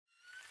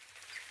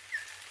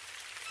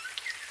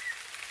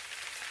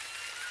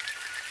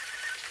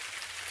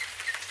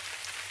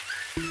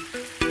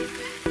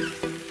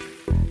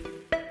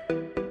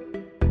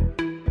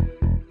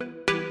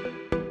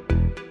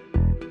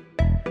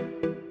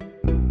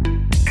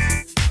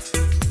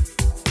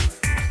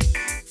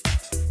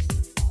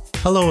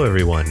Hello,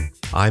 everyone.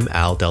 I'm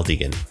Al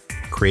Deldegan,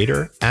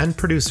 creator and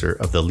producer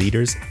of the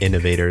Leaders,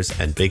 Innovators,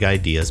 and Big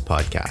Ideas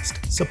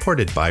podcast,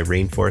 supported by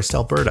Rainforest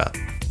Alberta.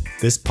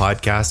 This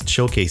podcast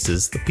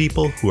showcases the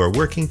people who are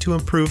working to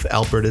improve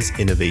Alberta's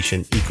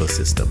innovation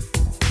ecosystem.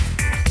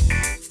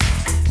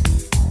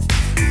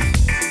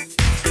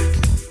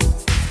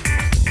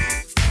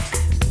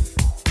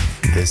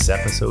 This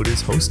episode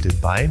is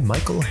hosted by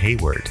Michael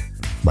Hayward.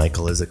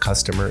 Michael is a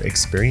customer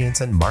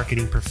experience and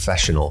marketing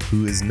professional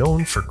who is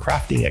known for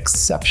crafting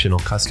exceptional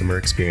customer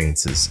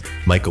experiences.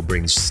 Michael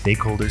brings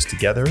stakeholders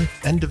together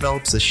and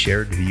develops a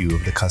shared view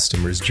of the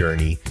customer's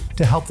journey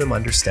to help them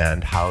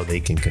understand how they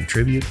can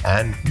contribute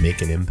and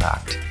make an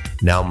impact.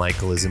 Now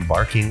Michael is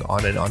embarking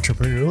on an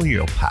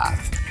entrepreneurial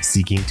path,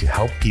 seeking to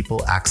help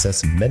people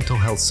access mental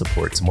health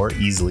supports more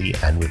easily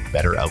and with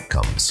better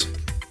outcomes.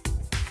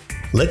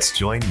 Let's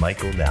join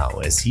Michael now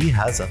as he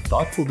has a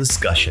thoughtful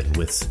discussion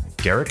with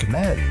Derek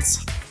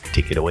Manns.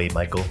 Take it away,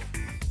 Michael.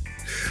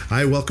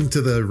 Hi, welcome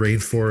to the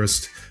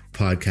Rainforest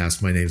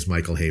podcast. My name is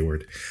Michael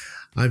Hayward.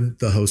 I'm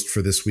the host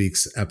for this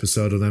week's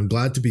episode, and I'm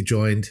glad to be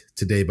joined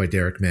today by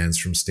Derek Manns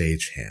from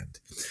Stagehand.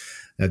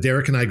 Now,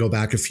 Derek and I go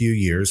back a few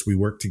years. We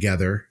worked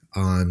together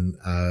on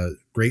a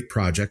great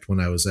project when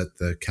I was at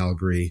the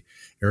Calgary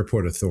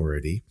Airport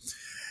Authority.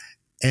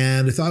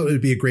 And I thought it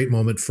would be a great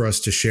moment for us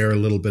to share a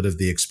little bit of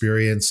the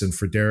experience and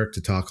for Derek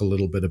to talk a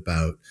little bit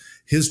about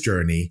his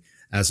journey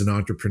as an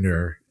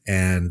entrepreneur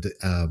and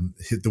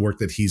the work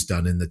that he's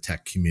done in the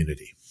tech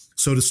community.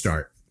 So to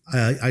start,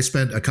 I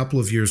spent a couple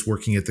of years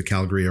working at the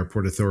Calgary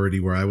Airport Authority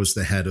where I was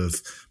the head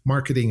of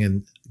marketing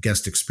and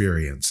guest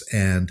experience.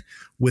 And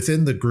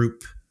within the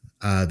group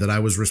that I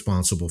was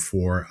responsible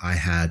for, I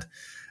had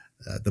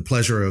the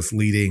pleasure of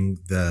leading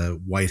the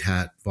White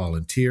Hat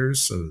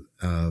Volunteers,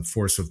 a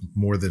force of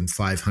more than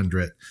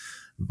 500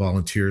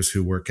 volunteers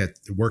who worked at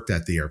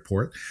the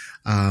airport,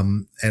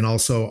 and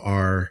also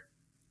our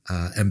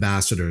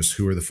ambassadors,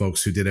 who are the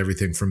folks who did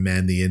everything from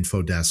man the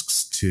info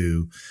desks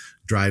to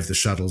drive the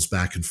shuttles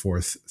back and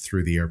forth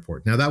through the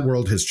airport. Now, that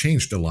world has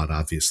changed a lot,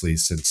 obviously,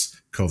 since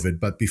COVID.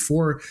 But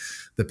before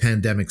the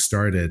pandemic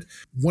started,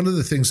 one of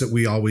the things that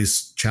we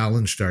always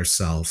challenged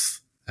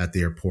ourselves at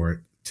the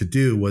airport to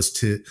do was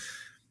to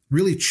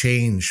really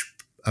change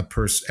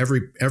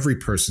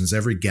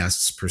every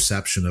guest's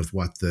perception of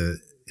what the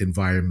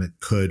environment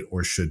could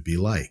or should be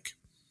like.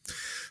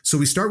 So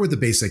we start with the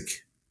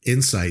basic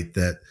insight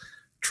that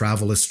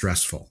travel is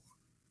stressful.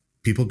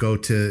 People go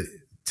to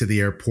the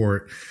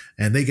airport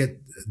and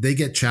they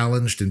get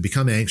challenged and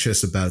become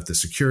anxious about the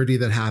security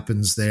that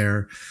happens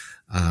there,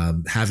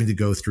 having to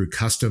go through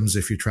customs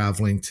if you're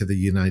traveling to the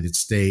United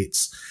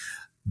States.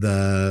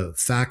 The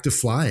fact of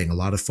flying, a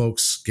lot of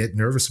folks get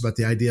nervous about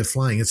the idea of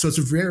flying. And so it's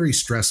a very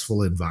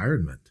stressful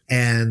environment.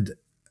 And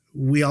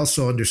we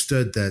also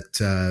understood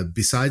that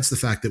besides the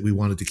fact that we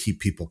wanted to keep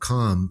people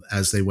calm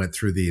as they went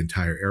through the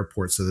entire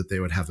airport so that they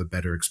would have a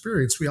better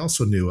experience, we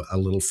also knew a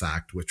little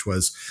fact, which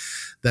was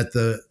that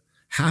the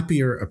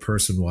happier a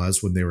person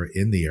was when they were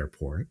in the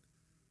airport,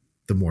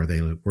 the more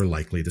they were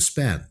likely to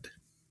spend.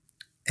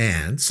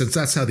 And since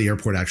that's how the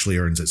airport actually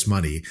earns its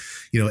money,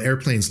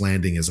 airplanes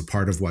landing is a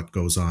part of what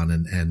goes on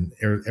and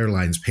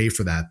airlines pay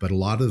for that. But a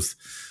lot of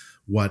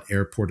what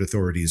airport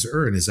authorities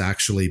earn is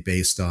actually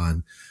based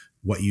on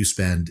what you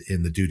spend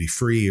in the duty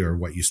free or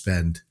what you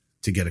spend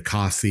to get a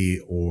coffee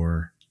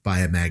or buy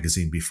a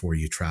magazine before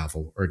you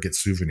travel or get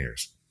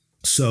souvenirs.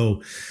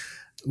 So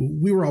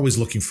we were always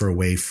looking for a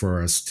way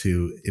for us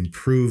to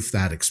improve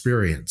that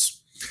experience.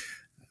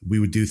 We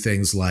would do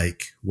things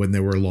like when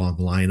there were long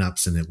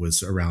lineups and it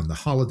was around the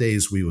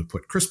holidays, we would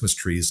put Christmas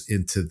trees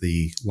into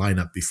the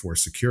lineup before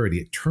security.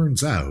 It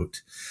turns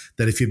out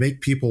that if you make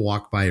people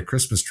walk by a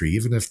Christmas tree,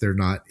 even if they're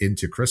not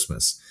into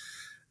Christmas,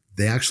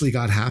 they actually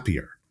got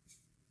happier.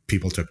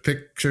 People took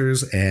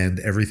pictures and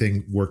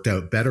everything worked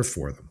out better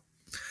for them.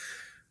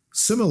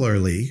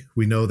 Similarly,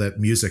 we know that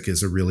music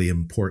is a really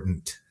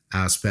important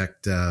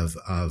aspect of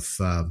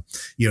an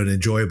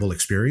enjoyable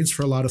experience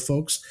for a lot of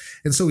folks.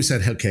 And so we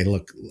said, okay,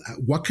 look,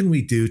 what can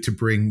we do to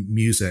bring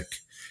music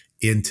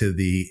into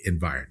the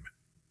environment?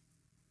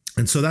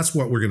 And so that's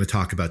what we're going to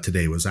talk about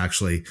today, was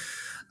actually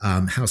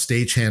how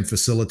Stagehand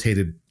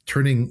facilitated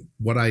turning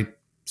what I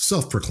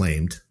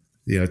self-proclaimed,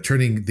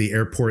 turning the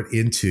airport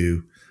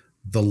into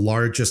the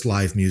largest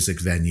live music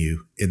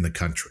venue in the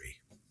country.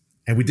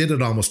 And we did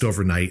it almost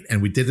overnight,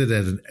 and we did it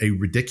at a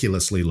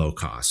ridiculously low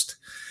cost.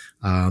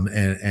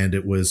 And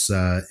it was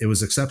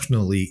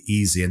exceptionally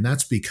easy. And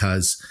that's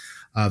because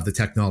of the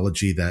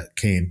technology that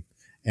came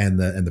and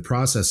the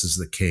processes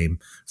that came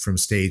from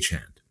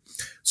Stagehand.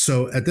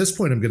 So at this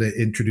point, I'm going to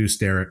introduce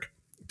Derek.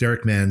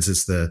 Derek Manns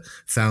is the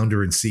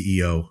founder and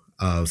CEO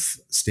of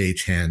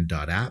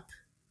Stagehand.app.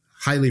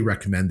 Highly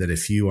recommend that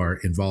if you are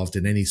involved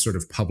in any sort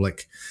of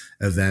public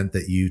event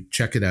that you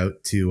check it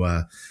out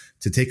to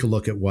take a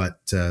look at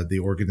what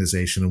the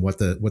organization and what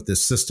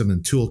this system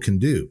and tool can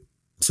do.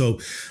 So,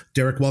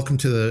 Derek, welcome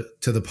to the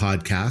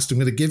podcast. I'm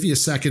going to give you a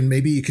second.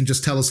 Maybe you can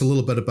just tell us a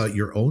little bit about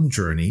your own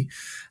journey,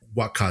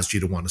 what caused you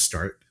to want to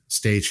start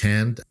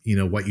Stagehand,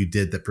 what you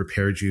did that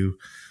prepared you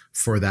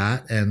for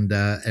that,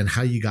 and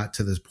how you got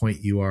to the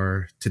point you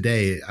are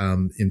today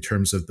in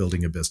terms of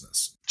building a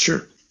business.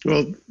 Sure.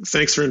 Well,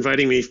 thanks for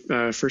inviting me,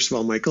 first of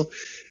all, Michael.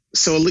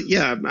 So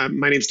yeah,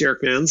 my name's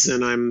Derek Mans,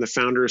 and I'm the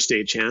founder of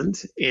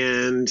Stagehand.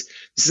 And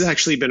this has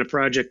actually been a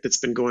project that's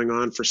been going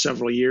on for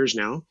several years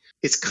now.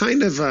 It's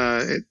kind of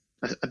a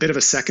bit of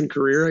a second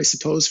career, I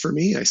suppose, for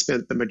me. I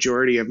spent the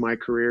majority of my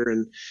career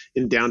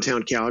in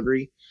downtown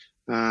Calgary.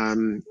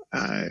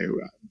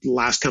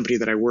 Last company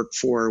that I worked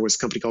for was a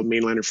company called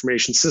Mainline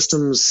Information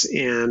Systems,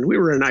 and we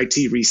were an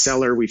IT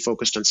reseller. We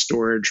focused on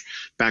storage,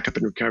 backup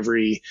and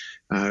recovery,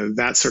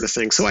 that sort of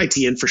thing. So IT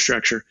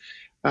infrastructure.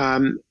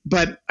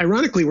 But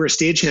ironically, where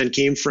Stagehand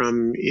came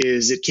from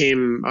is it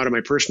came out of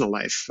my personal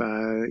life.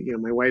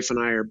 My wife and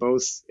I are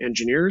both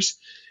engineers,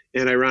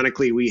 and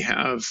ironically, we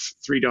have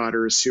 3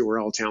 daughters who are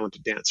all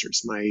talented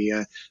dancers.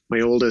 My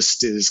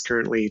oldest is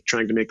currently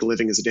trying to make a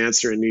living as a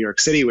dancer in New York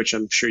City, which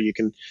I'm sure you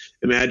can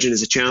imagine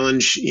is a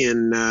challenge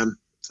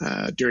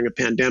during a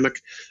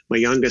pandemic. My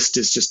youngest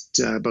is just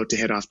about to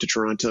head off to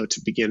Toronto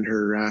to begin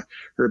her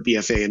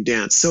BFA in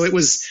dance. So it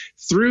was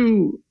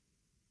through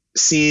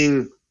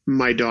seeing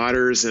my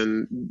daughters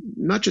and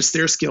not just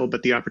their skill,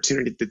 but the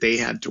opportunity that they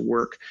had to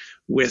work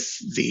with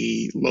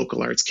the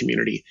local arts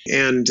community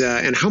and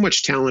how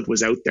much talent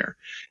was out there.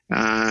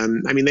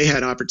 They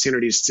had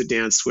opportunities to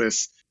dance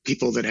with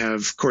people that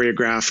have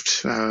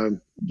choreographed,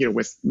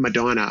 with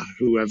Madonna,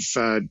 who have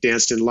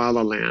danced in La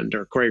La Land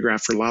or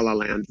choreographed for La La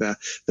Land, the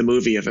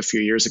movie of a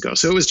few years ago.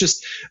 So it was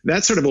just,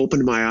 that sort of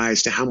opened my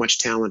eyes to how much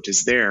talent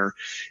is there.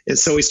 And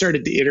so we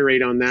started to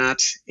iterate on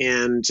that.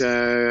 And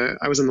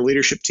I was on the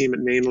leadership team at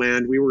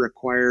Mainland. We were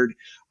acquired.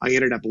 I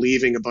ended up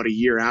leaving about a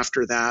year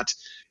after that.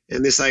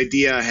 And this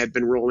idea had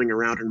been rolling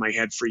around in my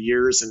head for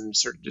years, and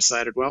sort of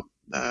decided, well,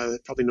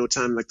 probably no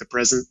time like the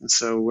present. And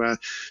so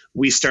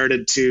we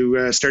started to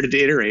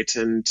iterate,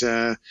 and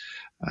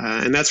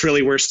that's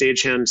really where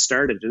Stagehand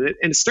started. And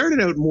it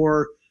started out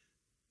more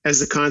as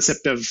the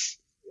concept of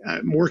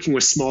working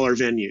with smaller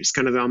venues,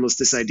 kind of almost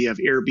this idea of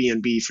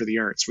Airbnb for the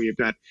arts, where you've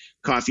got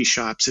coffee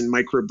shops and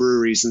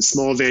microbreweries and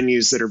small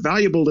venues that are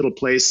valuable little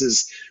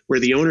places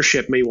where the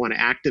ownership may want to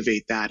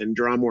activate that and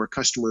draw more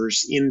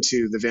customers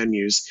into the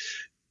venues.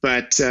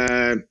 But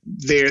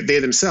they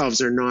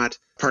themselves are not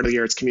part of the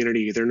arts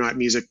community. They're not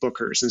music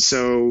bookers. And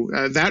so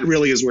that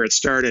really is where it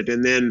started.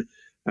 And then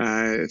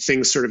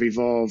things sort of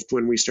evolved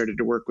when we started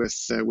to work with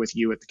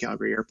you at the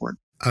Calgary airport.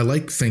 I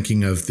like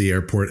thinking of the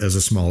airport as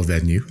a small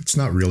venue. It's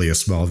not really a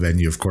small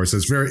venue, of course.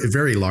 It's very,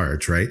 very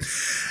large, right?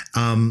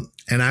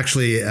 And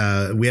actually,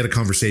 we had a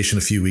conversation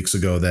a few weeks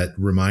ago that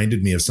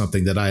reminded me of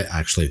something that I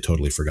actually had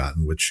totally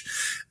forgotten, which,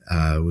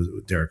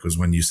 Derek, was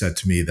when you said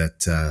to me that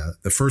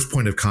the first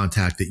point of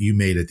contact that you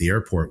made at the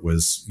airport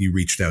was you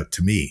reached out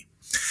to me.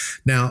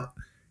 Now,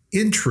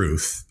 in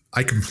truth,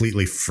 I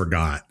completely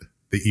forgot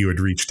that you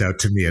had reached out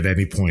to me at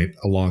any point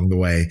along the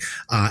way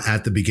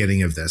at the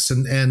beginning of this.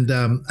 And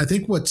I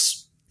think what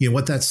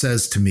that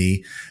says to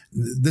me,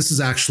 this is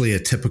actually a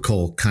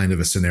typical kind of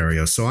a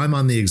scenario. So I'm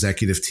on the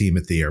executive team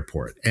at the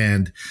airport,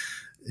 and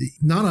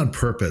not on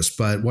purpose,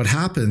 but what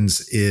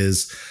happens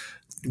is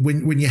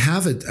when you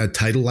have a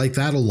title like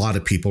that, a lot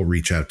of people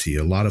reach out to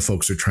you. A lot of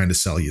folks are trying to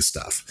sell you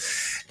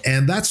stuff,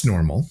 and that's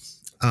normal.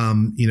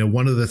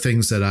 One of the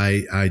things that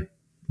I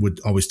would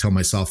always tell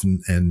myself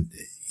and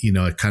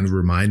I kind of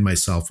remind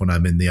myself when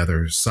I'm in the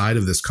other side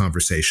of this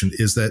conversation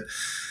is that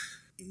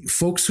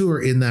folks who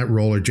are in that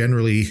role are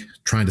generally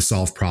trying to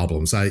solve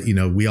problems.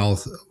 We all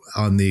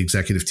on the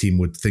executive team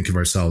would think of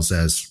ourselves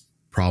as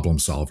problem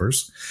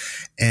solvers.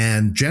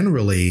 And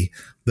generally,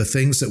 the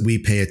things that we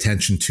pay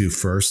attention to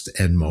first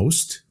and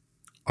most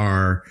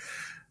are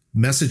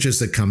messages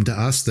that come to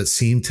us that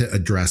seem to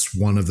address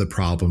one of the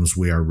problems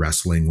we are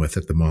wrestling with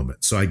at the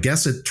moment. So I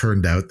guess it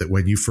turned out that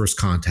when you first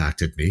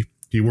contacted me,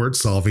 you weren't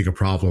solving a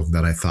problem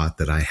that I thought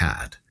that I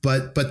had.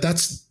 But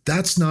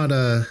that's not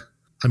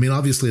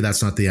obviously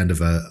that's not the end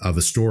of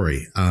a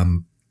story.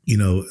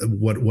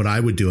 What I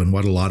would do, and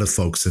what a lot of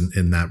folks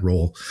in that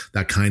role,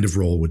 that kind of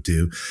role, would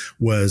do,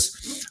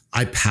 was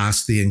I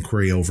passed the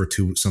inquiry over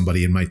to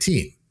somebody in my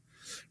team,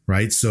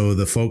 right? So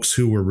the folks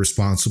who were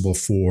responsible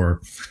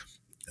for,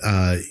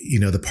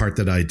 the part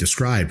that I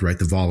described, right,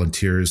 the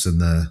volunteers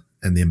and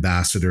the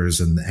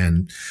ambassadors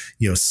and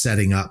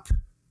setting up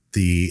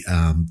the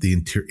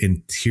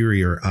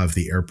interior of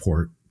the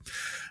airport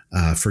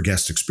for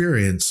guest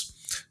experience.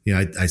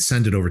 I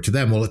send it over to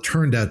them. Well, it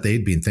turned out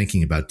they'd been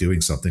thinking about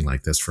doing something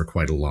like this for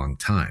quite a long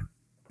time.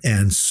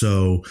 And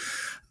so,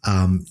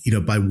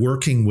 by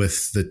working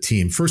with the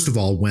team, first of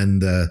all, when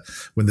the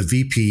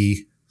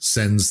VP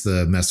sends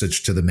the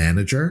message to the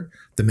manager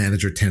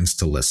tends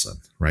to listen,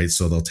 right?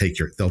 So they'll take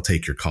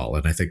your call.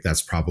 And I think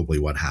that's probably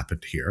what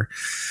happened here.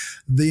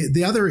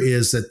 The other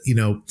is that,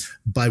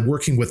 by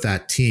working with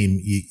that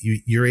team,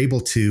 you're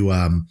able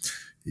to,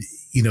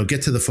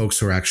 get to the folks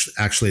who are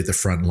actually at the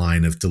front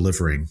line of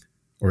delivering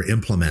or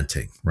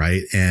implementing,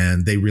 right?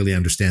 And they really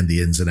understand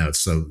the ins and outs.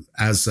 So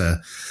as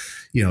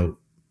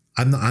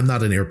I'm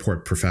not an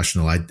airport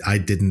professional. I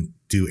didn't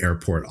do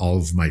airport all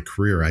of my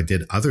career. I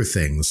did other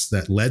things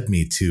that led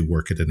me to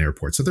work at an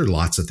airport. So there are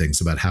lots of things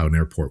about how an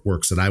airport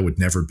works that I would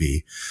never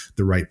be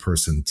the right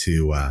person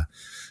to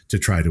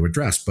try to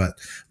address. But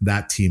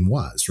that team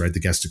was, right? The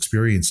guest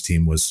experience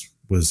team was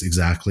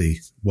exactly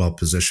well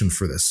positioned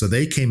for this. So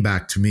they came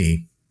back to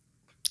me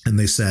and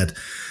they said,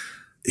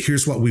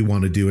 here's what we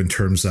want to do in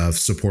terms of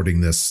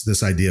supporting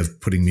this idea of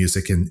putting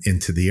music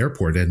into the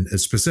airport, and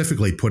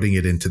specifically putting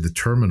it into the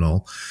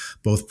terminal,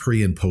 both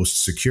pre and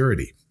post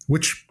security,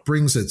 which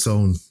brings its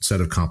own set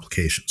of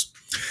complications.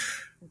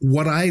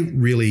 What I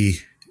really,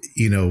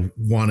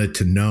 wanted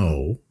to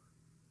know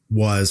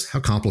was, how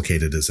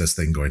complicated is this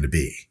thing going to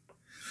be?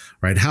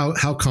 Right?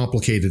 How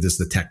complicated is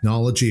the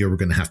technology? Are we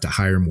going to have to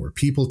hire more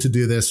people to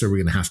do this? Are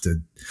we going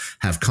to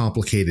have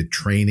complicated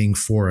training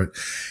for it?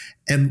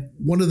 And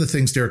one of the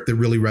things, Derek, that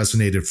really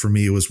resonated for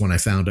me was when I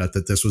found out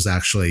that this was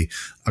actually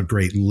a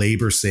great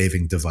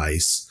labor-saving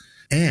device.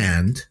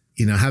 And,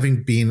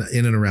 having been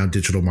in and around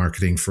digital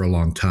marketing for a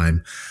long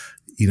time,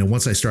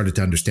 once I started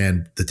to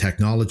understand the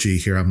technology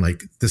here, I'm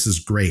like, this is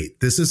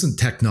great. This isn't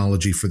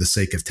technology for the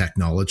sake of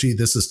technology.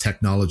 This is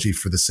technology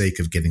for the sake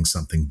of getting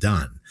something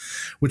done,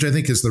 which I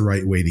think is the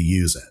right way to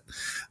use it.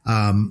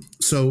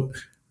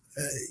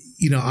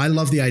 I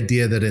love the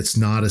idea that it's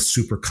not a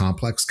super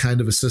complex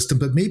kind of a system,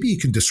 but maybe you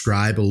can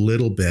describe a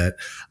little bit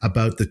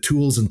about the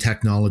tools and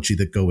technology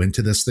that go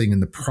into this thing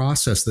and the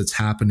process that's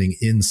happening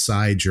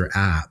inside your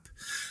app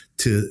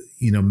to,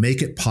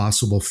 make it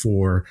possible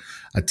for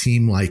a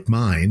team like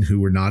mine,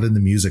 who are not in the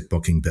music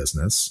booking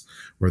business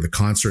or the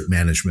concert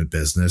management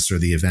business or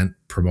the event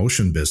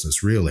promotion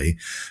business, really,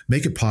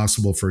 make it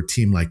possible for a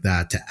team like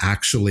that to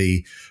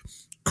actually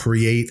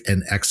create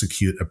and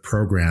execute a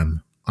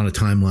program on a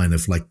timeline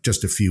of like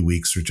just a few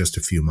weeks or just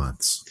a few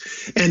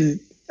months. And,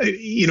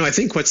 I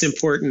think what's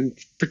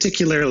important,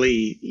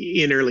 particularly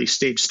in early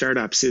stage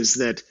startups, is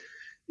that,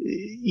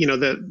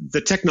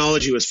 the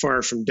technology was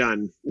far from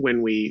done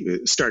when we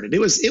started. It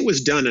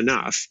was done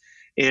enough.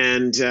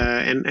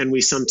 And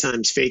we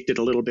sometimes faked it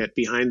a little bit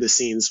behind the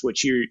scenes,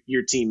 which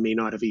your team may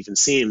not have even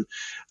seen.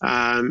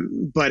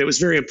 But it was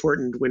very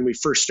important when we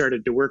first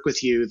started to work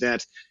with you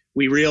that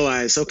we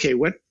realized, okay,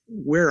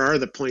 where are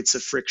the points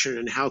of friction,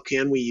 and how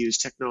can we use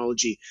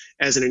technology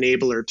as an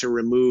enabler to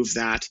remove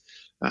that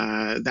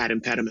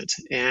impediment?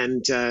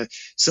 And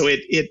so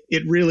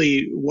it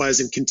really was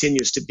and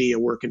continues to be a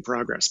work in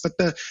progress. But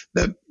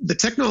the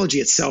technology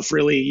itself,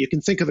 really, you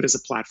can think of it as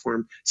a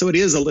platform. So it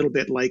is a little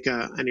bit like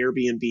an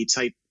Airbnb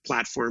type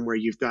platform where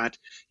you've got,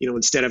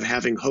 instead of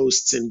having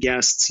hosts and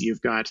guests,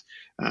 you've got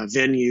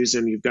venues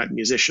and you've got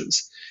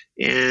musicians.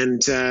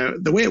 And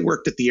the way it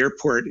worked at the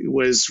airport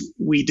was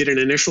we did an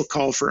initial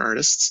call for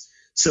artists.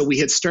 So we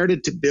had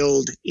started to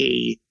build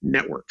a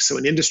network, so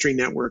an industry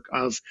network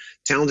of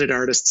talented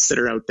artists that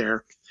are out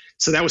there.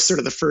 So that was sort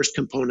of the first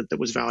component that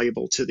was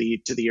valuable to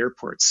the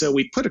airport. So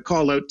we put a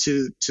call out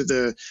to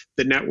the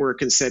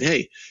network and said,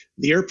 hey,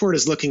 the airport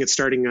is looking at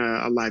starting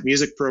a live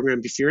music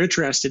program. If you're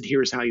interested,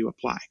 here's how you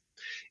apply.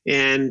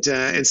 And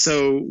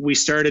so we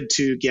started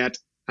to get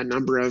a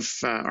number of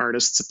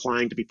artists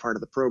applying to be part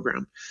of the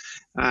program.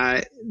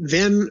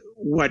 Then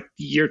what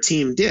your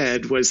team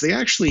did was they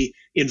actually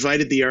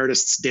invited the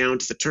artists down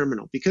to the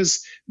terminal,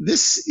 because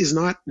this is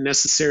not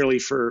necessarily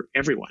for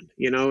everyone.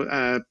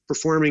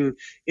 Performing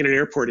in an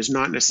airport is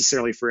not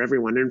necessarily for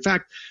everyone. And in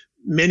fact,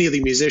 many of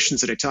the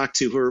musicians that I talked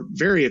to who are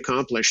very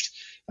accomplished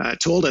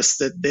told us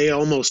that they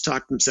almost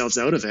talked themselves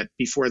out of it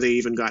before they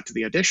even got to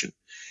the audition.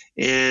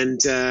 And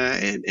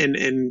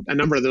a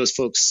number of those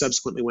folks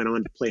subsequently went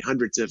on to play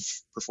hundreds of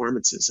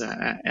performances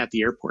at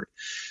the airport.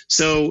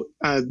 So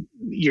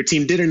your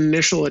team did an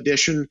initial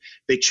audition.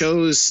 They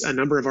chose a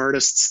number of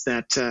artists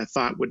that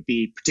thought would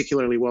be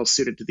particularly well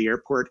suited to the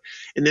airport.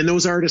 And then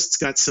those artists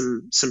got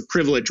some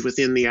privilege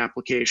within the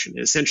application.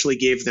 It essentially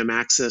gave them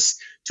access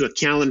to a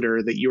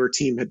calendar that your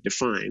team had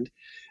defined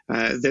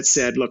that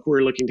said, look,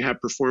 we're looking to have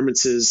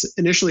performances.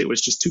 Initially, it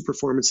was just 2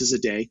 performances a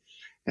day.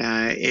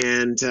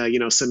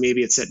 So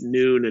maybe it's at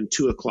noon and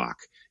 2:00,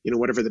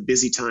 whatever the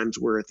busy times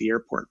were at the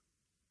airport.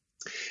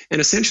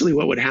 And essentially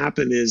what would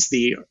happen is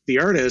the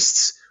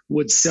artists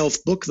would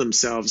self-book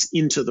themselves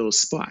into those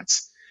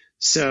spots.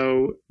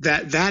 So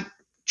that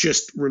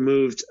just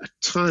removed a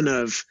ton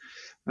of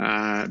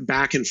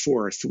back and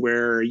forth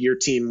where your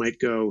team might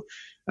go,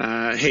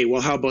 hey,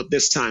 well, how about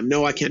this time?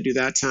 No, I can't do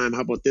that time.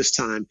 How about this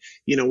time?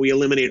 We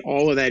eliminate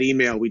all of that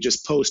email. We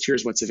just post,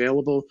 here's what's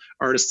available.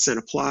 Artists then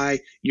apply.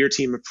 Your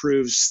team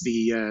approves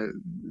the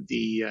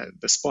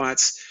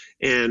spots,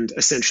 and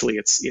essentially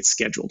it's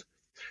scheduled.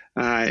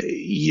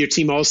 Your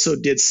team also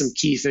did some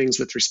key things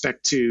with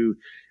respect to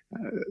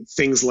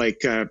things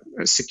like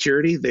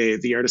security.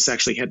 The artists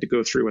actually had to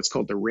go through what's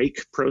called the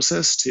rake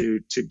process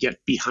to get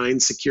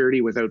behind security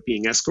without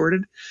being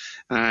escorted.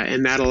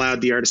 And that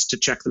allowed the artists to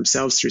check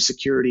themselves through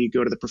security,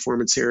 go to the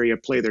performance area,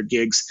 play their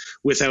gigs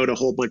without a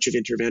whole bunch of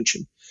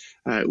intervention.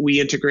 We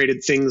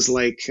integrated things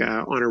like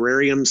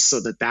honorariums so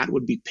that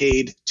would be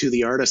paid to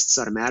the artists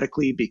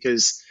automatically,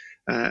 because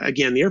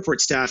again, the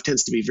airport staff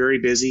tends to be very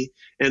busy,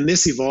 and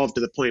this evolved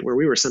to the point where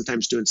we were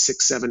sometimes doing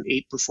 6, 7,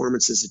 8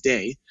 performances a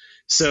day.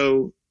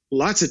 So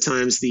lots of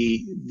times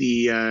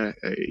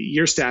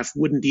your staff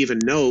wouldn't even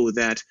know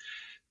that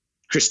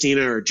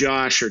Christina or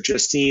Josh or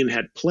Justine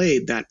had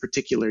played that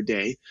particular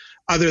day,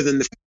 other than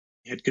the fact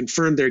they had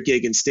confirmed their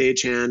gig in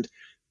stagehand.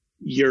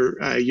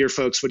 Your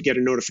folks would get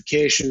a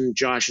notification.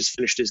 Josh has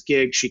finished his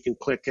gig. She can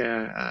click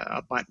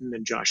a button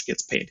and Josh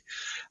gets paid.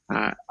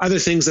 Other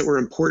things that were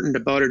important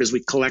about it is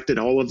we collected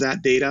all of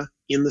that data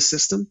in the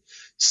system,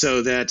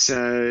 so that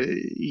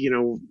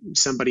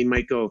somebody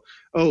might go,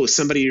 oh,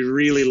 somebody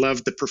really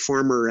loved the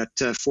performer at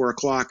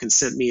 4:00 and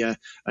sent me a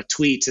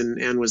tweet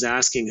and was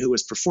asking who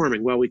was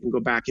performing. Well, we can go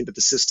back into the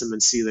system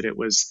and see that it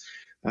was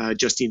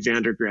Justine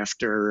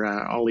Vandergrift or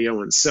Ollie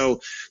Owens.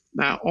 So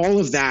all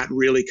of that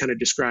really kind of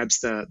describes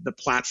the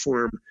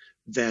platform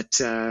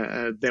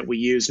that we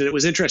used. And it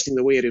was interesting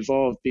the way it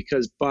evolved,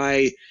 because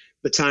by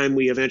the time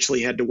we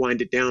eventually had to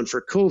wind it down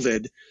for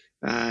COVID,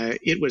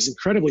 it was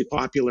incredibly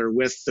popular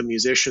with the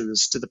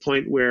musicians, to the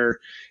point where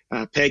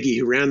Peggy,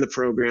 who ran the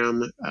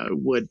program,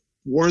 would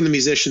warn the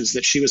musicians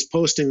that she was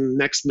posting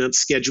next month's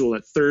schedule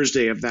at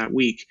Thursday of that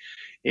week.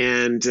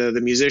 And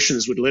the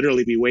musicians would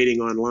literally be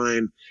waiting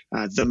online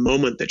the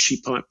moment that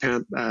she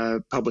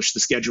published the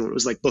schedule. It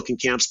was like booking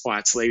camp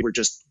spots. They were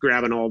just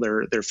grabbing all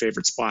their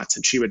favorite spots,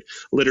 and she would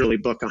literally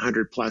book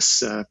 100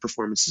 plus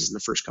performances in the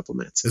first couple of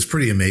minutes. It's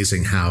pretty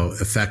amazing how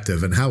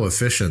effective and how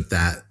efficient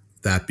that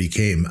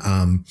became.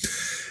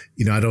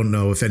 I don't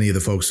know if any of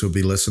the folks who'll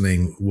be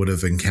listening would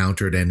have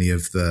encountered any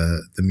of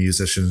the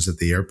musicians at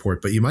the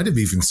airport, but you might have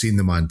even seen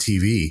them on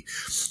TV.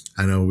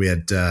 I know we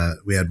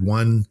had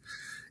one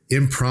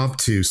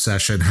impromptu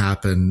session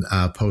happen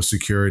post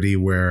security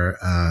where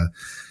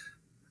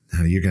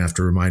you're gonna have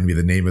to remind me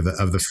the name of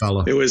the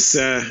fellow.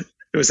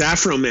 It was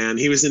Afro Man.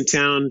 He was in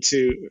town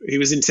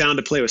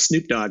to play with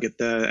Snoop Dogg at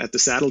the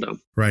Saddle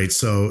Dome. Right.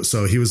 So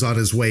he was on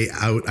his way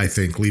out, I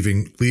think,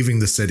 leaving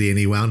the city, and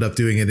he wound up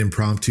doing an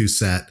impromptu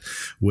set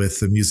with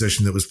the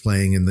musician that was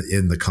playing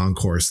in the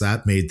concourse.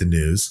 That made the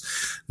news.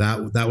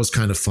 That was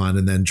kind of fun.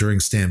 And then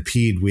during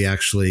Stampede, we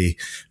actually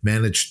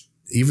managed,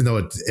 even though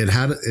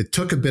it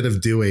took a bit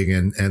of doing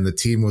and the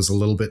team was a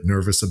little bit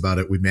nervous about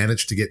it, we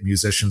managed to get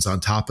musicians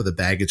on top of the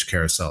baggage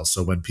carousel.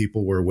 So when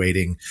people were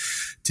waiting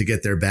to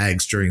get their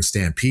bags during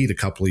Stampede a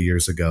couple of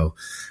years ago,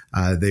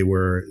 they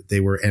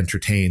were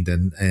entertained,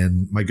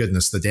 and my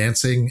goodness, the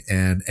dancing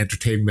and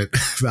entertainment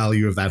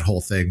value of that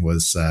whole thing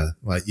was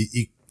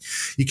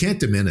you can't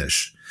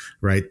diminish.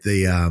 Right.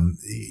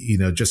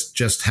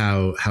 Just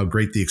how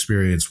great the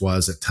experience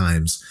was at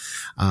times.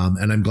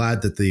 And I'm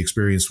glad that the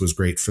experience was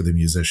great for the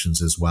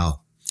musicians as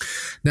well.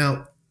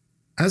 Now,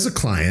 as a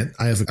client,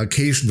 I have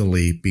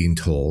occasionally been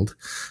told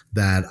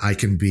that I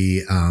can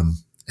be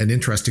an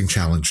interesting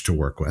challenge to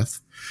work with.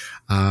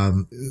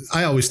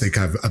 I always think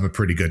I'm a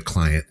pretty good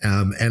client.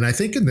 And I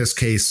think in this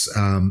case,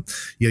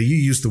 you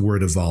used the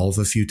word evolve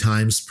a few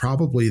times.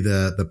 Probably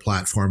the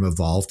platform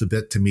evolved a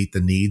bit to meet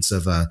the needs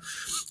of a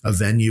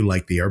venue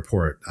like the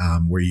airport,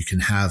 where you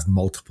can have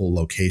multiple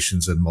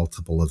locations and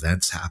multiple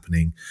events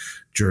happening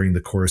during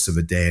the course of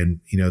a day. And,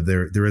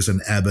 there is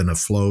an ebb and a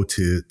flow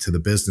to the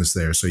business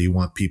there. So you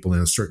want people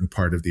in a certain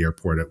part of the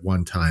airport at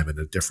one time and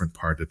a different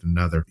part at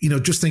another.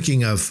 Just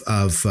thinking of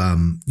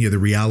the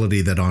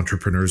reality that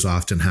entrepreneurs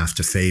often have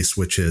to face,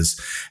 which is,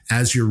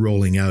 as you're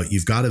rolling out,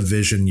 you've got a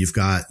vision, you've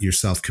got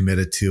yourself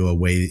committed to a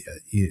way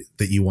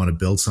that you want to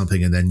build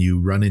something. And then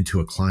you run into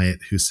a client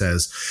who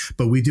says,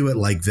 but we do it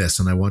like this,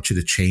 and I want you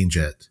to change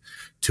it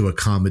to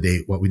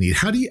accommodate what we need.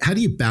 How do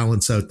you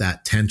balance out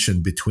that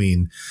tension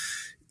between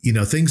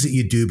things that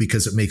you do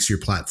because it makes your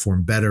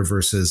platform better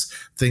versus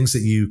things that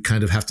you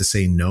kind of have to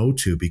say no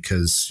to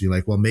because you're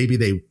like, well, maybe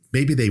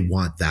they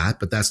want that,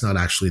 but that's not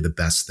actually the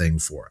best thing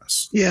for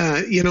us?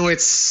 Yeah,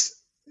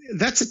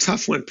 that's a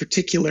tough one,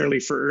 particularly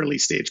for early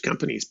stage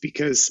companies,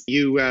 because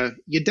you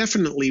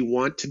definitely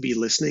want to be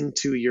listening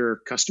to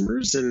your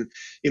customers, and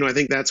I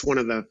think that's one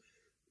of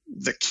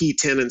the key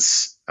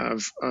tenets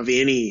of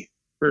any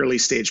early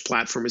stage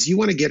platform is you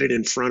want to get it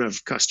in front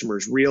of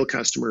customers, real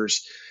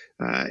customers,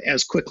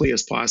 as quickly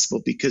as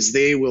possible, because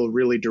they will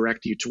really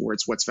direct you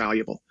towards what's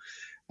valuable.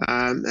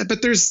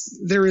 But there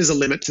is a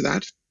limit to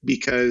that,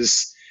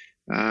 because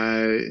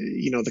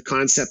the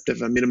concept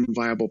of a minimum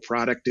viable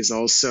product is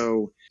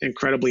also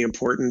incredibly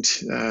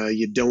important.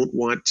 You don't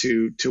want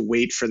to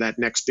wait for that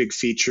next big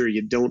feature.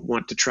 You don't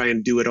want to try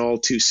and do it all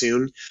too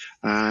soon.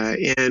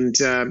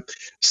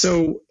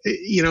 So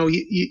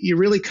you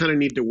really kind of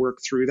need to work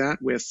through that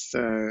with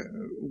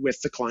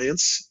the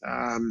clients.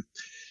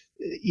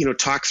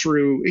 Talk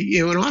through,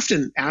 and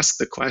often ask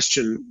the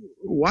question,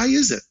 why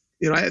is it?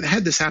 I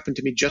had this happen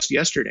to me just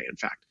yesterday, in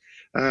fact.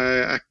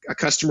 A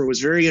customer was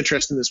very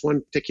interested in this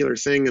one particular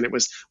thing, and it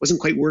wasn't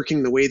quite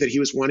working the way that he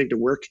was wanting to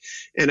work.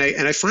 And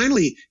I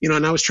finally,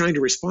 and I was trying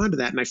to respond to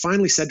that, and I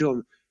finally said to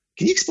him,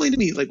 "Can you explain to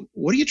me, like,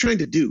 what are you trying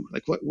to do?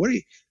 Like, what are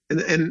you?" And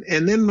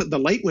then the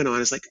light went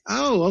on. It's like,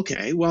 oh,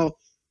 okay, well,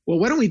 well,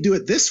 why don't we do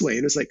it this way?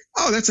 And it's like,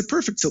 oh, that's a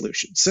perfect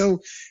solution. So,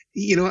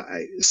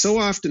 so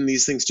often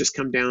these things just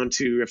come down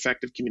to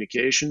effective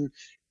communication,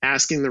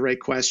 asking the right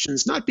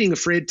questions, not being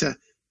afraid to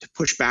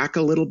push back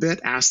a little bit,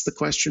 ask the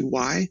question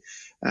why.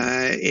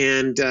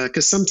 And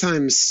because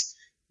sometimes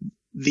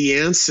the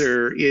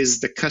answer is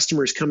the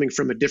customer's coming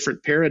from a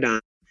different paradigm.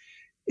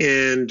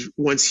 And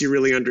once you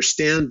really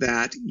understand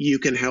that, you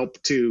can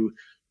help to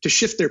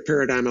shift their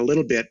paradigm a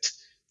little bit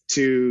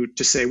to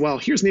say, well,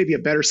 here's maybe a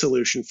better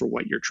solution for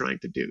what you're trying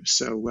to do.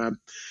 So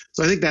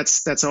I think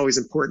that's always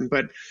important.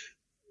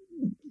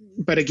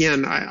 But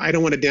again, I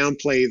don't want to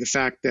downplay the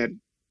fact that,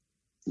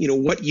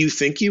 what you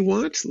think you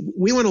want.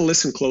 We want to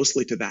listen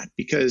closely to that,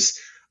 because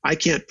I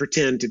can't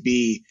pretend to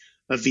be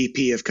a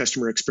VP of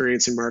customer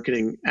experience and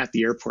marketing at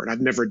the airport.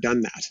 I've never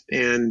done that.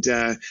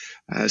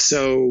 And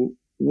so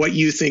what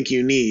you think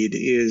you need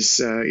is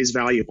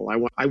valuable.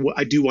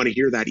 I do want to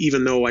hear that,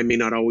 even though I may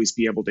not always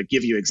be able to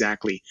give you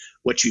exactly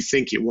what you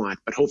think you want,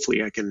 but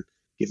hopefully I can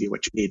give you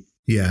what you need.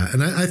 Yeah.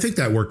 And I think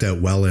that worked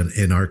out well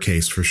in our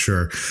case for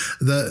sure.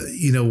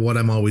 What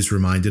I'm always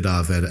reminded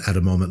of at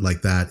a moment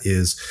like that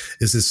is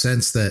the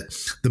sense that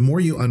the more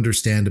you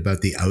understand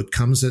about the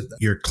outcomes that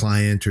your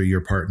client or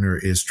your partner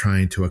is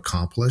trying to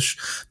accomplish,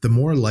 the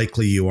more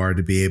likely you are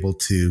to be able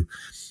to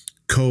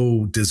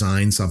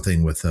co-design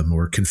something with them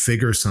or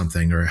configure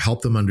something or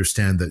help them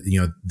understand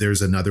that,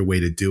 there's another way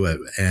to do it.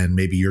 And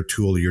maybe your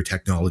tool or your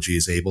technology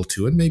is able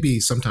to, and maybe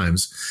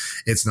sometimes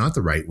it's not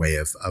the right way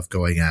of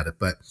going at it.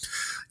 But,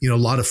 a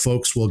lot of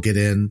folks will get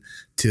in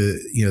to,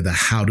 the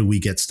how do we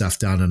get stuff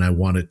done? And I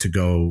want it to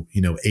go,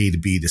 A to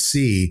B to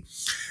C.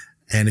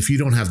 And if you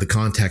don't have the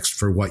context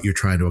for what you're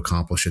trying to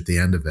accomplish at the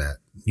end of it,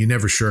 you're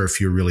never sure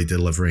if you're really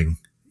delivering,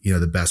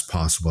 the best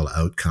possible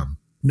outcome.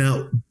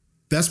 Now,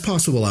 best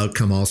possible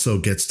outcome also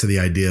gets to the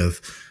idea of,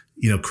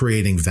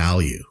 creating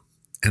value.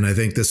 And I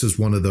think this is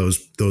one of those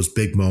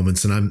big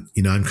moments. And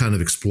I'm kind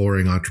of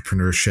exploring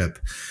entrepreneurship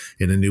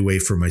in a new way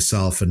for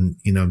myself. And,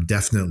 I'm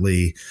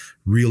definitely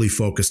really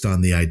focused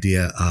on the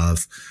idea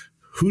of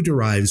who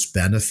derives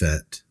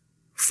benefit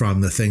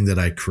from the thing that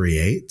I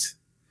create,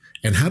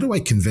 and how do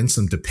I convince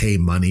them to pay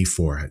money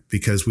for it?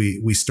 Because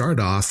we start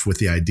off with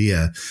the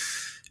idea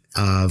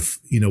of,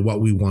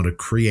 what we want to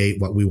create,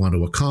 what we want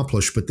to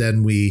accomplish, but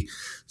then we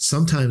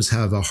sometimes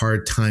have a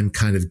hard time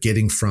kind of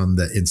getting from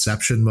the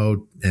inception mode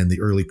and the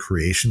early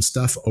creation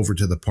stuff over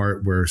to the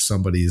part where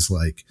somebody's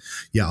like,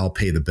 yeah, I'll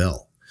pay the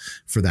bill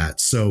for that.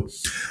 So,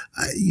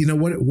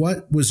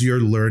 what was your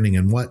learning,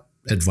 and what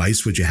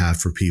advice would you have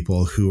for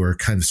people who are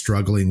kind of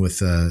struggling with,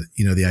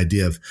 the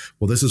idea of,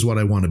 well, this is what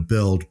I want to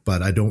build,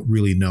 but I don't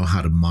really know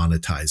how to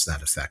monetize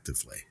that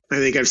effectively? I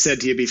think I've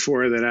said to you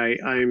before that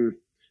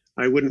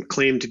I wouldn't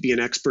claim to be an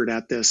expert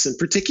at this, and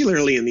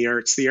particularly in the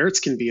arts. The arts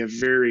can be a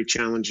very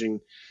challenging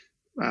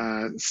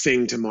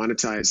thing to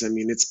monetize. I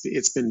mean,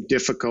 it's been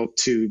difficult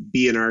to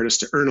be an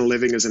artist, to earn a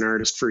living as an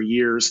artist for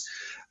years.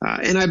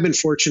 And I've been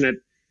fortunate,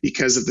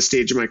 because of the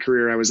stage of my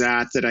career I was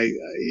at, that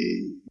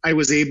I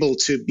was able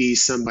to be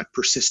somewhat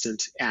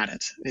persistent at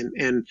it.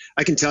 And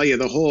I can tell you,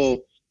 the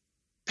whole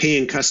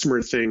paying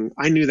customer thing,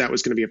 I knew that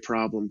was going to be a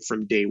problem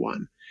from day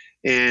one.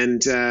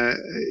 And,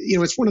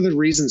 it's one of the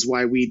reasons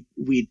why we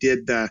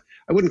did I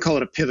wouldn't call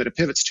it a pivot. A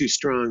pivot's too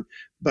strong,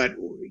 but,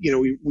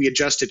 we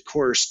adjusted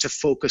course to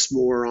focus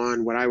more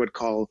on what I would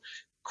call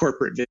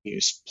corporate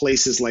venues,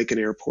 places like an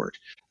airport,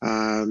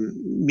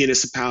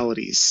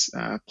 municipalities,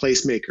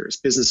 placemakers,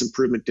 business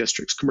improvement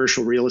districts,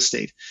 commercial real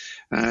estate,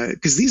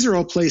 because these are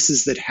all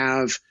places that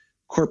have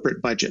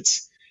corporate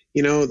budgets.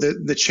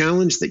 The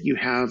challenge that you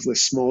have with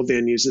small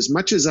venues, as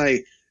much as they're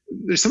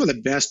some of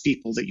the best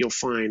people that you'll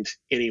find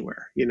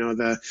anywhere.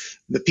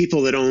 The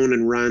people that own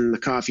and run the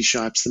coffee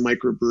shops, the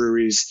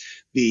microbreweries,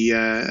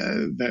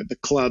 the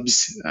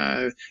clubs,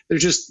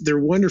 they're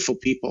wonderful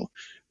people,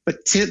 but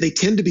they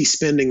tend to be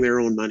spending their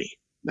own money.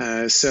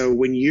 So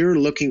when you're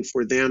looking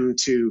for them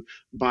to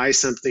buy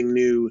something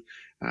new,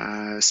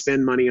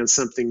 spend money on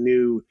something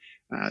new,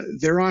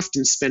 they're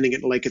often spending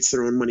it like it's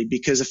their own money,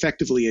 because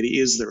effectively it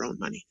is their own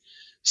money.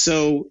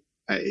 So,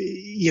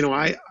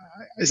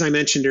 as I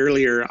mentioned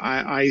earlier,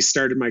 I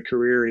started my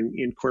career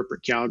in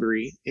corporate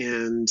Calgary,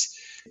 and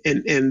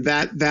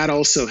that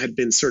also had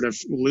been sort of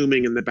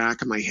looming in the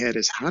back of my head,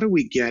 is how do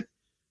we get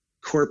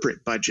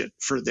corporate budget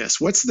for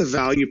this? What's the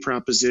value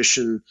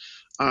proposition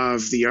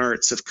of the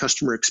arts, of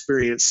customer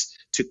experience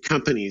to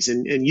companies?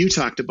 And you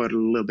talked about it a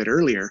little bit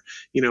earlier,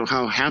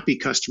 how happy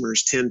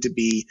customers tend to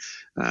be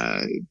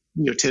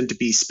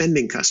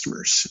spending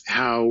customers.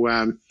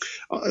 How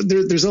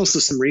there's also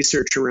some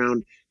research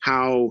around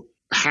how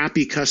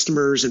happy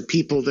customers and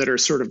people that are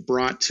sort of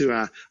brought to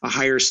a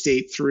higher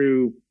state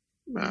through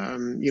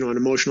an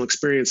emotional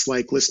experience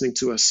like listening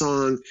to a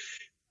song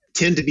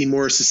tend to be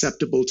more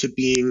susceptible to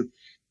being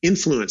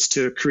influenced,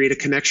 to create a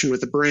connection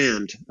with a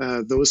brand,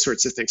 those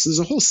sorts of things. So there's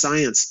a whole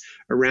science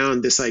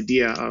around this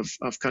idea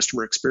of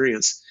customer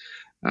experience.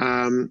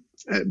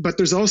 But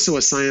there's also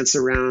a science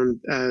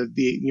around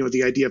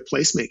the idea of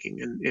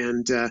placemaking,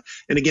 and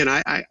again,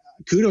 I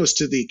kudos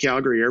to the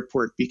Calgary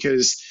Airport,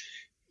 because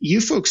you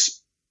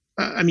folks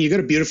you got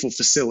a beautiful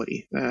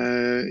facility,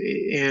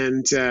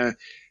 and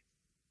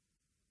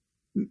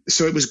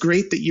so it was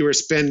great that you were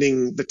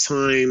spending the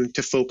time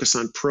to focus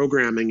on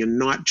programming and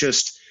not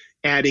just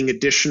adding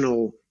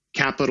additional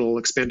capital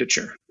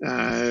expenditure.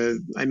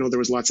 I know there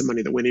was lots of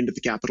money that went into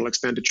the capital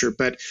expenditure,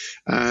 but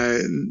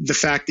the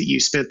fact that you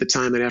spent the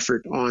time and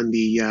effort on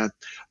the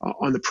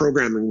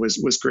programming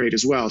was great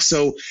as well.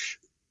 So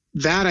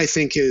that, I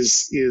think,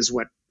 is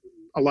what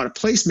a lot of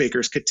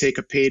placemakers could take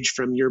a page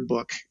from your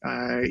book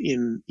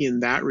in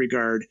that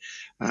regard,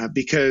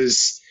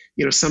 because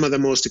some of the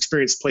most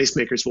experienced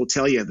placemakers will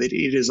tell you that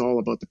it is all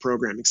about the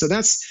programming. So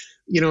that's,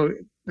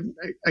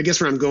 I guess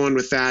where I'm going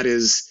with that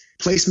is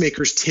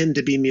placemakers tend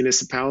to be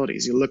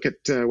municipalities. You look at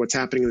what's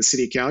happening in the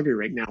city of Calgary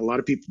right now. A lot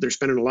of people, they're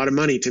spending a lot of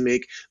money to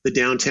make the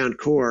downtown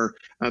core,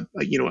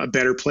 a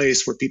better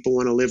place where people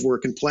want to live,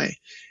 work, and play.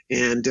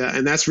 And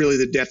that's really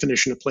the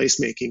definition of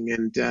placemaking.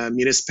 And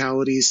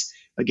municipalities,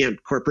 again,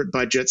 corporate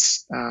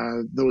budgets,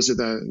 those are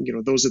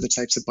the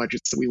types of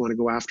budgets that we want to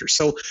go after.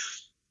 So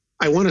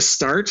I want to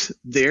start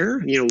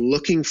there,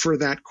 looking for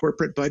that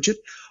corporate budget.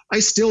 I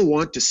still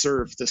want to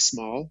serve the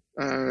small,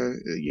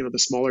 the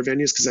smaller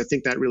venues, because I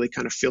think that really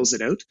kind of fills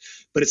it out.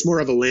 But it's more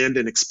of a land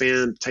and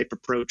expand type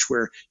approach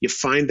where you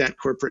find that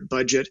corporate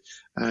budget,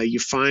 you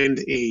find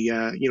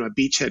a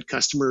beachhead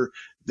customer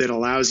that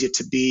allows you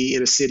to be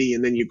in a city,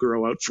 and then you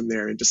grow out from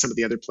there into some of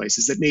the other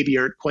places that maybe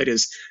aren't quite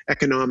as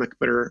economic,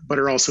 but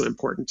are also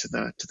important to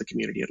the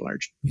community at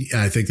large.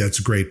 Yeah, I think that's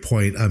a great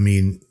point. I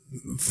mean,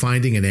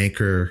 finding an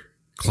anchor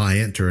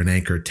client or an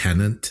anchor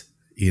tenant,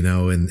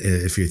 and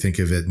if you think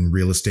of it in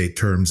real estate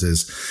terms,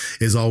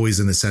 is always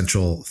an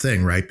essential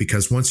thing, right?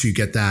 Because once you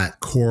get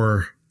that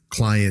core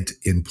client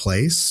in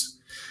place,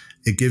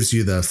 it gives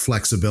you the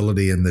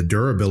flexibility and the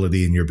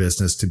durability in your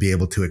business to be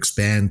able to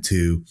expand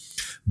to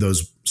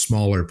those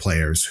smaller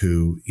players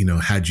who,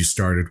 had you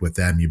started with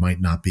them, you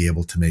might not be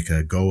able to make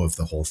a go of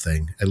the whole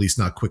thing, at least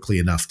not quickly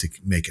enough to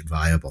make it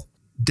viable.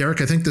 Derek,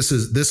 I think this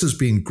has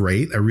been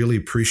great. I really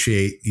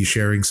appreciate you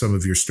sharing some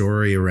of your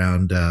story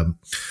around,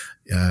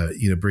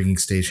 bringing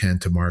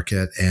Stagehand to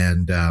market.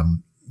 And,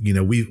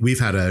 we've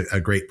had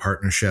a great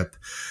partnership,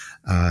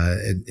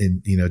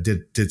 and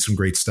did some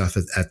great stuff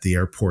at the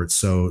airport.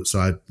 So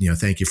I,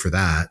 thank you for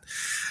that.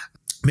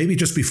 Maybe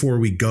just before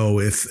we go,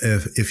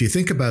 if you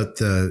think about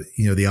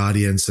the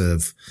audience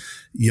of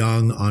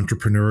young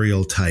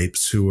entrepreneurial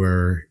types who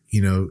are,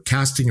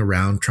 casting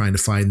around, trying to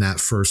find that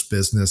first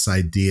business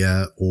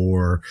idea,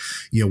 or,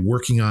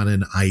 working on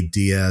an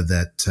idea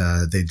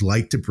that they'd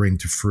like to bring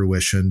to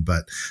fruition,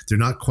 but they're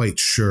not quite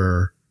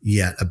sure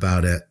yet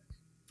about it,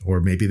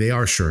 or maybe they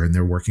are sure and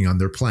they're working on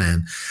their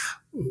plan.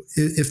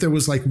 If there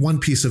was like one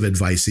piece of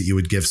advice that you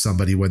would give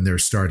somebody when they're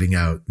starting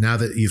out, now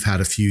that you've had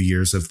a few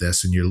years of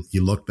this and you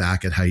look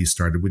back at how you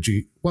started,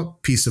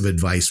 what piece of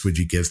advice would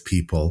you give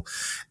people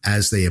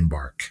as they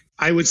embark?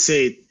 I would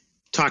say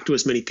talk to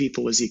as many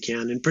people as you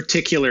can. In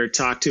particular,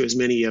 talk to as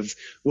many of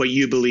what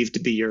you believe to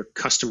be your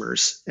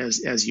customers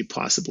as you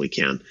possibly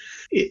can.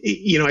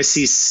 I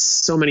see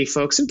so many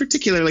folks, and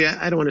particularly,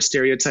 I don't want to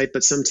stereotype,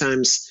 but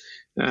sometimes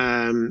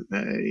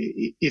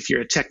if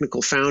you're a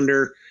technical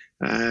founder,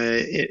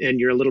 and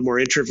you're a little more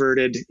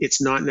introverted,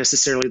 it's not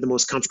necessarily the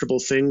most comfortable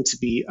thing to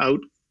be out,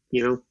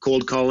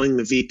 cold calling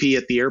the VP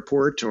at the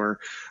airport, or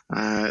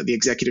the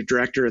executive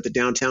director at the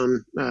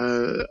downtown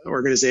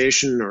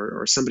organization,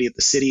 or somebody at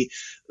the city.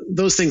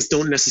 Those things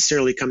don't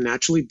necessarily come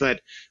naturally,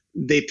 but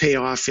they pay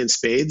off in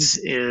spades.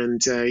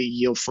 And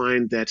you'll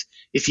find that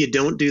if you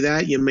don't do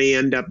that, you may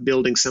end up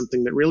building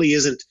something that really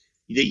isn't,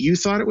 that you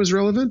thought it was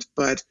relevant,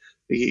 but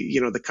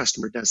the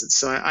customer doesn't.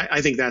 So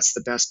I think that's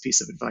the best piece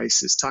of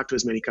advice, is talk to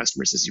as many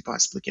customers as you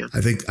possibly can.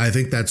 I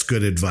think that's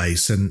good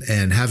advice.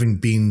 And having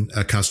been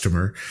a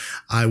customer,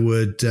 I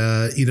would,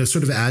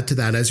 sort of add to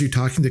that, as you're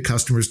talking to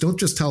customers, don't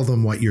just tell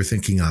them what you're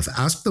thinking of.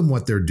 Ask them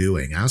what they're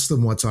doing. Ask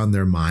them what's on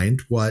their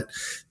mind, what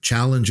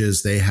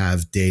challenges they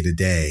have day to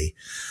day,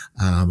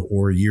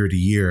 or year to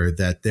year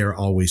that they're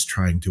always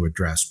trying to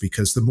address.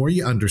 Because the more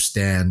you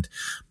understand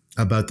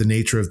about the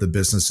nature of the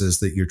businesses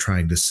that you're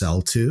trying to sell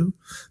to,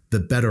 the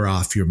better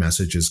off your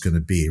message is going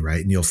to be,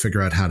 right? And you'll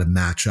figure out how to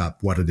match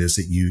up what it is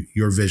that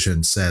your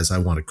vision says, I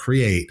want to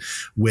create,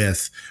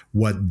 with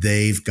what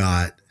they've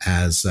got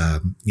as,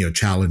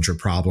 challenge or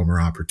problem or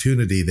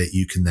opportunity that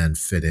you can then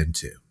fit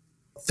into.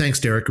 Thanks,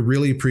 Derek.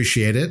 Really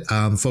appreciate it.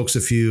 Folks,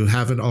 if you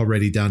haven't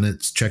already done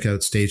it, check out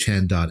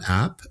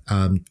stagehand.app.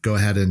 Go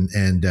ahead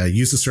and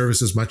use the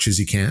service as much as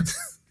you can,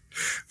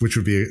 which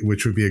would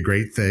be a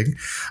great thing.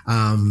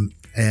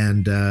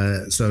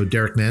 So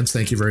Derek Mans,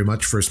 thank you very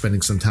much for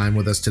spending some time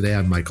with us today.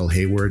 I'm Michael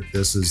Hayward.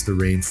 This is the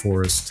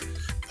Rainforest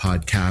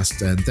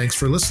Podcast, and thanks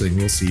for listening.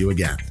 We'll see you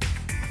again.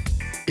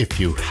 If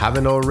you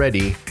haven't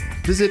already,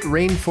 visit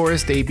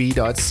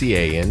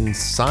rainforestab.ca and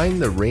sign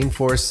the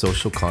Rainforest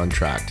Social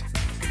Contract.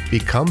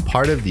 Become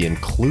part of the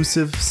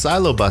inclusive,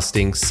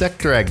 silo-busting,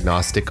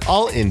 sector-agnostic,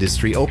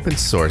 all-industry,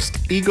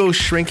 open-sourced,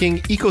 ego-shrinking,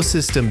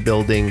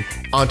 ecosystem-building,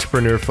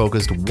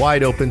 entrepreneur-focused,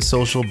 wide-open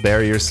social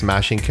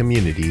barrier-smashing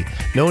community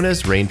known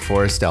as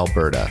Rainforest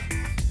Alberta.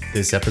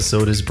 This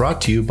episode is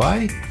brought to you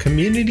by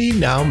Community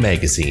Now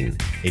Magazine.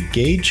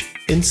 Engage,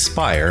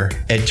 inspire,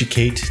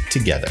 educate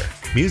together.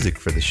 Music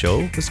for the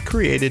show was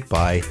created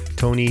by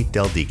Tony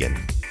Del Deegan.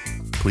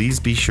 Please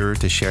be sure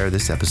to share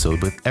this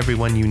episode with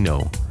everyone you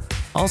know.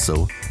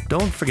 Also,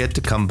 don't forget to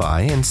come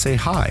by and say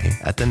hi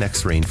at the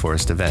next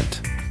Rainforest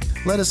event.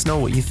 Let us know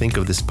what you think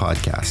of this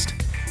podcast.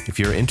 If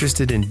you're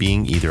interested in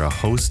being either a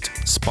host,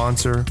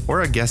 sponsor,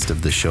 or a guest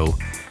of the show,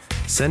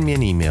 send me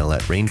an email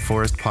at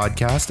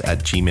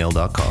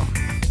rainforestpodcast@gmail.com.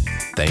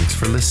 Thanks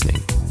for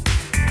listening.